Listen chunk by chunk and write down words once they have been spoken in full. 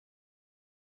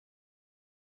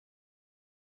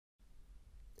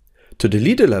To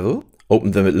delete a level, open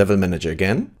the level manager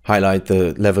again, highlight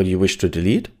the level you wish to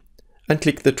delete, and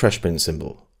click the trash bin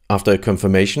symbol. After a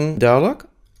confirmation dialog,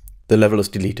 the level is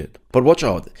deleted. But watch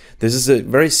out, this is a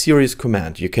very serious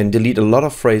command. You can delete a lot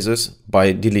of phrases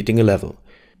by deleting a level.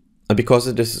 And because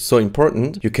it is so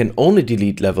important, you can only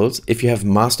delete levels if you have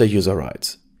master user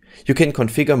rights. You can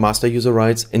configure master user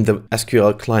rights in the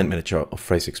SQL Client Manager of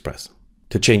PhraseExpress.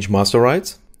 To change master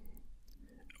rights,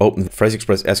 open the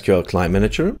PhraseExpress SQL Client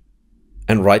Manager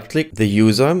and right-click the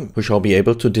user who shall be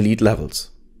able to delete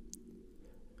levels.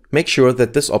 Make sure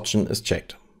that this option is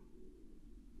checked.